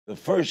The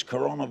first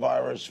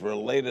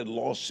coronavirus-related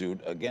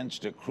lawsuit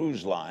against a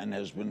cruise line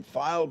has been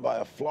filed by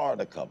a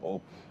Florida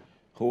couple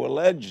who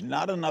allege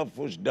not enough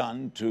was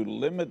done to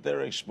limit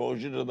their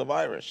exposure to the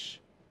virus.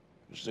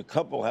 Does the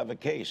couple have a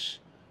case?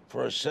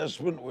 For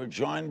assessment, we're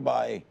joined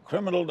by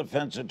criminal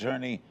defense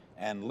attorney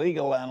and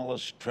legal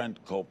analyst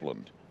Trent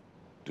Copeland.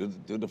 Do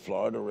the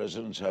Florida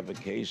residents have a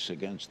case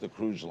against the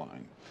cruise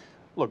line?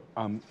 Look,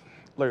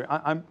 Larry,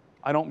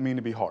 I don't mean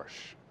to be harsh.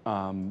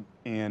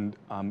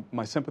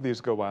 My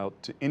sympathies go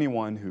out to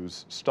anyone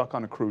who's stuck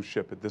on a cruise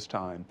ship at this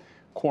time,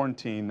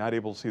 quarantined, not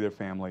able to see their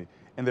family,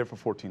 and there for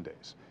 14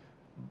 days.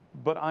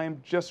 But I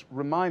am just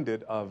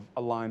reminded of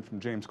a line from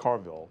James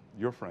Carville,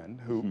 your friend,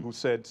 who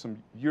said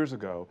some years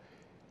ago,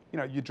 you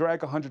know, you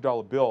drag a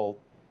 $100 bill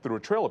through a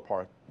trailer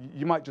park,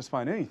 you might just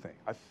find anything.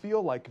 I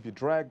feel like if you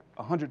drag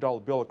a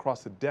 $100 bill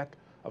across the deck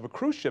of a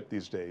cruise ship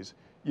these days,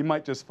 you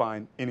might just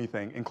find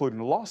anything,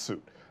 including a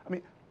lawsuit. I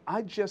mean,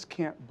 I just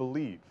can't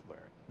believe,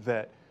 Larry,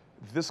 that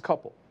this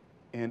couple,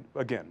 and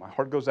again, my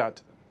heart goes out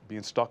to them,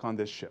 being stuck on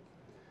this ship,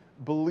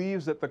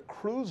 believes that the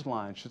cruise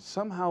line should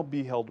somehow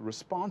be held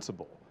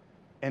responsible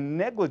and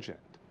negligent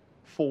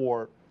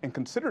and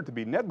considered to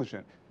be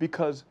negligent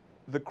because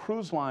the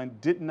cruise line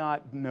did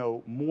not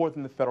know more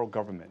than the federal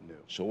government knew.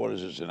 So what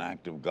is this, an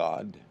act of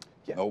God?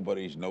 Yeah.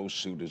 No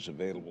suit is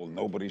available,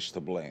 nobody's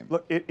to blame.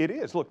 Look, it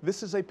is. Look,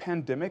 this is a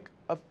pandemic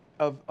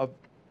of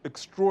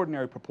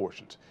extraordinary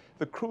proportions.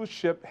 The cruise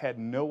ship had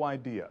no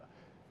idea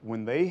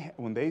when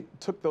they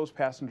took those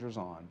passengers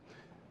on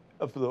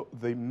of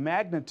the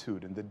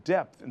magnitude and the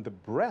depth and the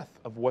breadth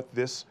of what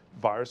this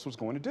virus was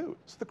going to do.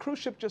 So the cruise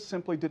ship just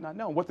simply did not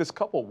know. What this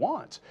couple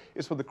wants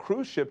is for the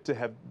cruise ship to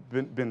have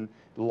been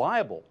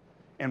liable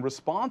and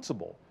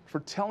responsible for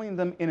telling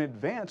them in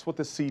advance what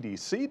the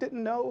CDC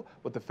didn't know,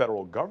 what the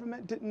federal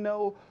government didn't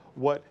know,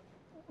 what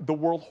the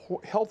World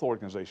Health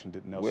Organization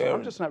didn't know. So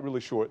I'm just not really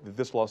sure that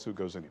this lawsuit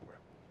goes anywhere.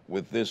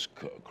 With this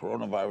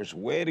coronavirus,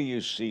 where do you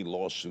see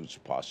lawsuits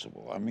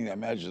possible? I mean, I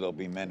imagine there'll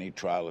be many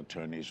trial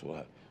attorneys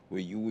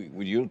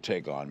you'll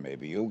take on,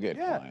 maybe you'll get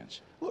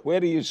clients. Look, where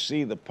do you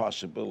see the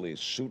possibility a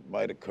suit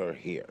might occur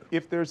here?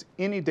 If there's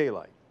any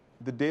daylight,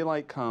 the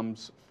daylight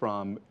comes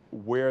from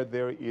where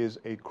there is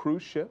a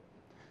cruise ship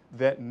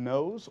that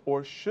knows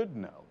or should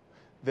know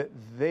that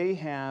they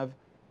have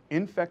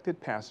infected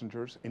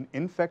passengers, an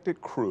infected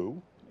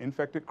crew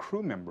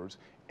members,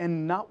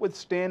 and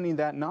notwithstanding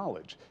that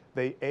knowledge,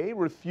 they A,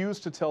 refuse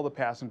to tell the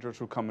passengers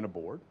who come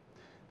aboard,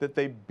 that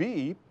they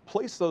B,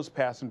 place those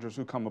passengers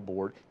who come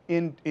aboard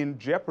in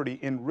jeopardy,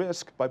 in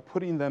risk by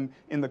putting them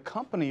in the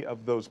company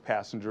of those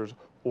passengers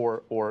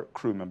or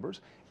crew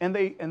members, and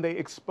they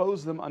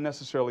expose them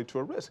unnecessarily to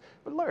a risk.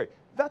 But Larry,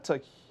 that's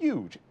a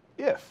huge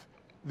if.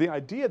 The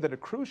idea that a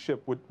cruise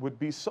ship would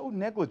be so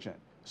negligent,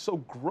 so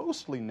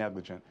grossly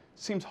negligent,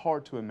 seems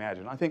hard to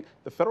imagine. I think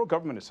the federal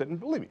government has said, and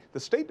believe me, the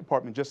State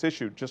Department just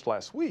issued, just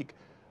last week,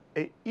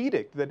 an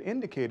edict that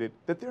indicated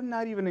that they're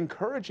not even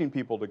encouraging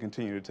people to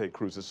continue to take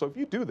cruises. So if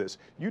you do this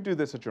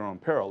at your own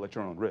peril, at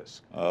your own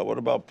risk. What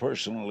about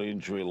personal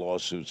injury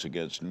lawsuits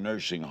against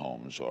nursing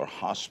homes or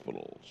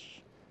hospitals?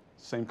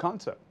 Same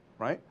concept,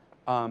 right?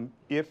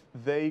 If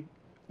they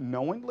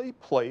knowingly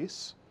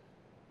place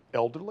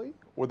elderly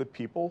or the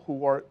people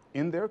who are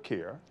in their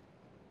care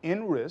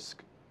in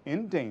risk,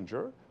 in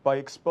danger, by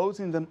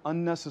exposing them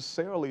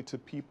unnecessarily to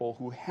people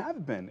who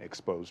have been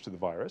exposed to the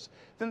virus,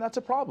 then that's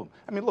a problem.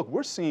 I mean, look,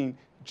 we're seeing,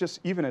 just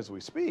even as we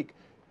speak,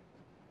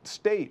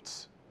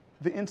 states,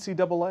 the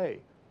NCAA,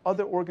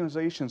 other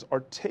organizations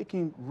are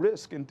taking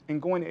risk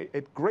and going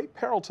at great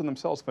peril to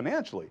themselves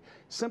financially,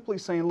 simply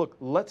saying, look,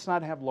 let's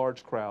not have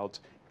large crowds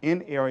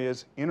in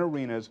areas, in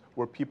arenas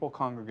where people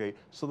congregate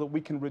so that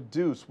we can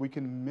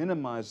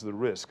minimize the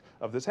risk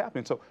of this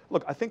happening. So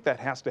look, I think that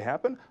has to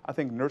happen. I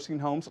think nursing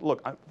homes,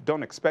 look, I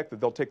don't expect that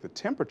they'll take the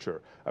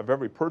temperature of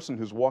every person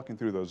who's walking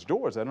through those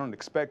doors. I don't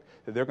expect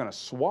that they're going to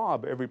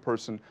swab every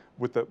person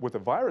with a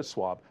virus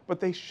swab, but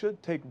they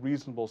should take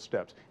reasonable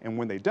steps. And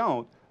when they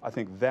don't, I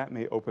think that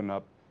may open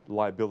up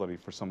liability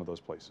for some of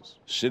those places.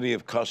 City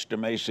of Costa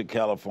Mesa,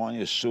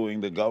 California, is suing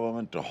the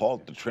government to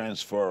halt the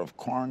transfer of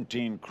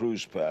quarantined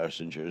cruise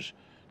passengers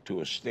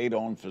to a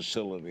state-owned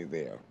facility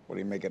there. What do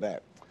you make of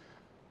that?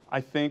 I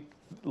think,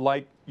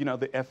 like, you know,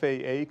 the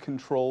FAA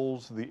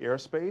controls the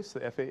airspace,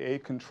 the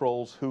FAA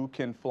controls who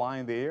can fly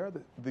in the air,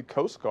 the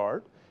Coast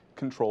Guard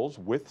controls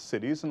with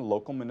cities and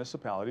local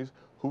municipalities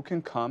who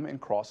can come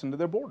and cross into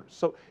their borders.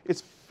 So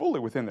it's fully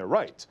within their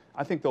rights.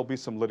 I think there'll be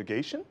some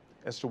litigation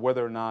as to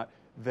whether or not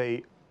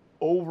they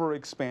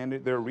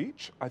overexpanded their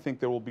reach. I think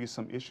there will be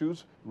some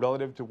issues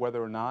relative to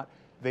whether or not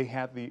they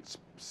have the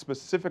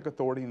specific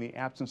authority in the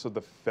absence of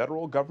the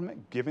federal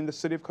government giving the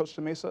city of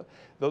Costa Mesa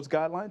those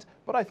guidelines,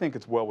 but I think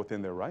it's well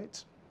within their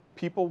rights.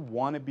 People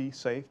want to be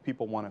safe,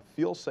 people want to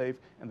feel safe,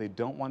 and they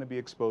don't want to be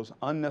exposed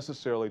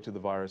unnecessarily to the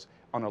virus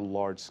on a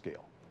large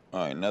scale. All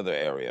right, another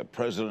area.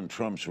 President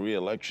Trump's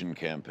reelection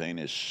campaign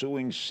is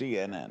suing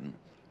CNN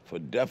for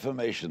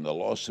defamation. The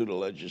lawsuit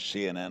alleges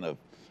CNN of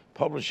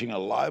publishing a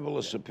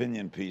libelous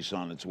opinion piece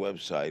on its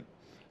website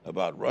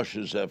about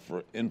Russia's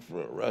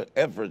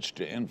efforts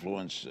to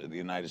influence the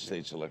United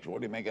States election.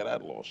 What do you make of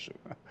that lawsuit?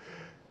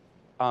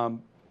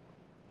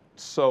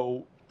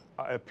 So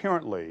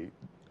apparently,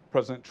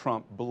 President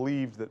Trump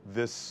believed that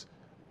this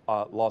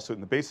lawsuit,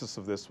 and the basis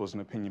of this was an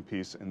opinion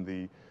piece in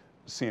the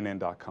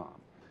CNN.com.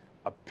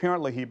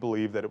 Apparently, he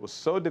believed that it was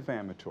so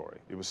defamatory,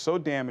 it was so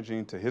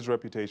damaging to his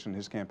reputation,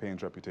 his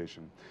campaign's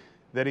reputation,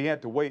 that he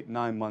had to wait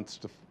 9 months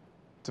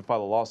to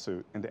file a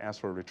lawsuit and to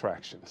ask for a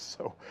retraction.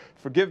 So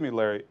forgive me,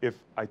 Larry, if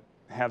I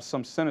have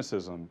some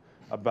cynicism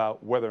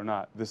about whether or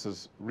not this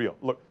is real.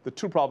 Look, the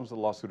two problems with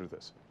the lawsuit are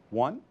this.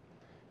 One,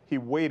 he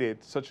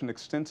waited such an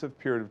extensive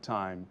period of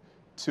time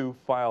to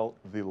file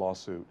the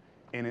lawsuit,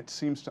 and it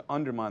seems to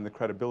undermine the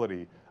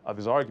credibility of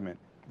his argument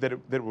that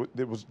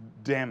it was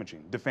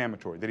damaging,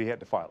 defamatory, that he had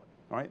to file it.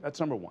 All right, that's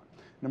number one.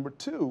 Number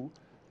two,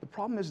 the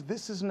problem is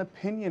this is an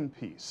opinion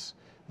piece.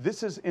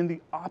 This is in the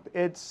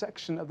op-ed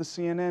section of the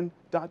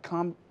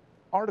CNN.com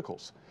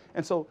articles.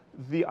 And so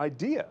the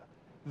idea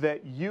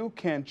that you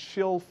can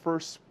chill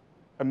First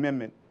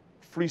Amendment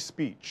free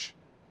speech,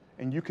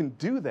 and you can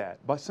do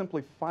that by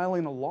simply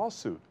filing a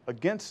lawsuit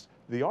against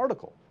the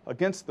article,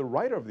 against the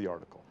writer of the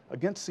article,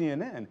 against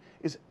CNN,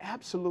 is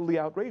absolutely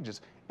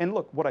outrageous. And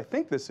look, what I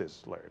think this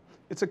is, Larry,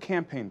 it's a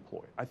campaign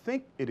ploy. I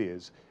think it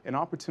is an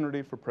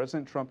opportunity for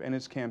President Trump and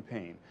his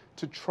campaign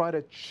to try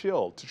to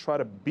chill, to try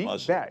to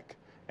beat back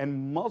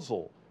and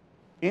muzzle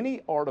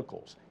any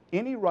articles,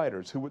 any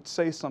writers who would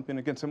say something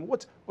against him.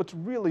 What's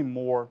really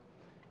more,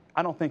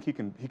 I don't think he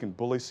can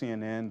bully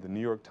CNN, the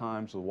New York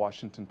Times, the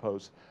Washington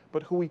Post,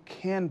 but who he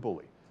can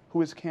bully,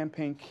 who his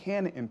campaign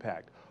can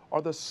impact,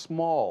 are the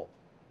small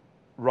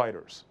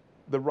writers,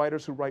 the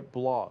writers who write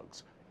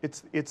blogs.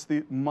 It's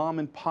the mom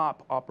and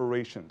pop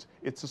operations.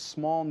 It's the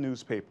small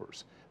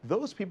newspapers.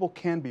 Those people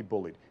can be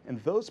bullied, and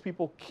those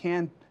people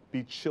can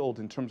be chilled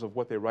in terms of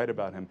what they write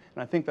about him.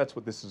 And I think that's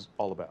what this is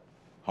all about.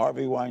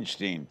 Harvey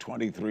Weinstein,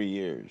 23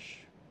 years.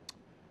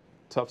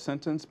 Tough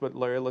sentence, but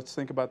Larry, let's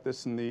think about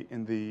this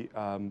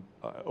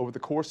over the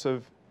course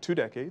of 2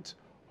 decades.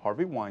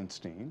 Harvey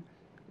Weinstein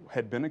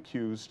had been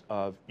accused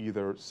of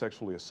either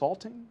sexually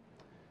assaulting,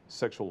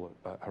 sexual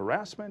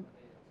harassment,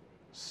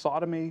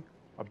 sodomy,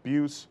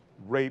 abuse,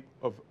 rape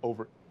of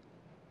over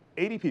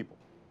 80 people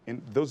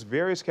in those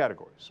various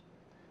categories.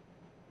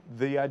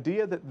 The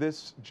idea that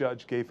this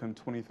judge gave him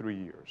 23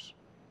 years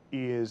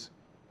is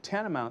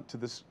tantamount to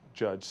this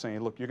judge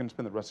saying, look, you're going to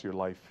spend the rest of your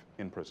life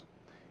in prison.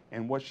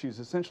 And what she's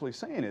essentially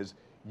saying is,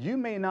 you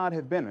may not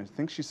have been, and I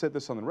think she said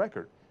this on the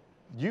record,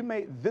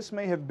 this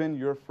may have been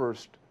your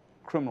first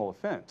criminal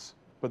offense,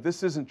 but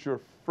this isn't your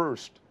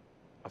first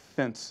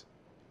offense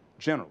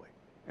generally.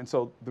 And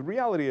so the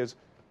reality is,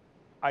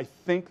 I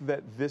think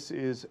that this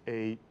is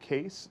a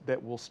case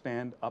that will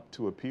stand up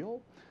to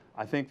appeal.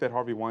 I think that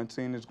Harvey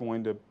Weinstein is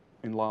going to,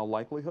 in all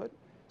likelihood,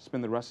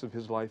 spend the rest of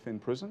his life in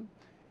prison.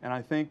 And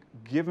I think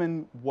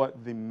given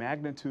what the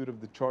magnitude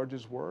of the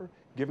charges were,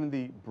 given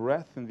the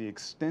breadth and the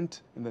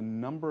extent and the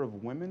number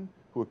of women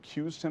who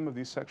accused him of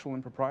these sexual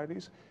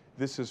improprieties,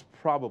 this is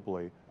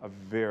probably a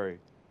very,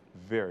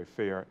 very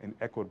fair and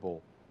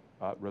equitable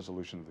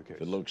resolution of the case.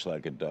 If it looks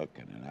like a duck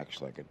and it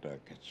acts like a duck,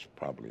 it's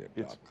probably a duck.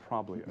 It's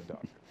probably a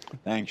duck.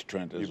 Thanks,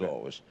 Trent, as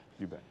always.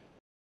 You bet.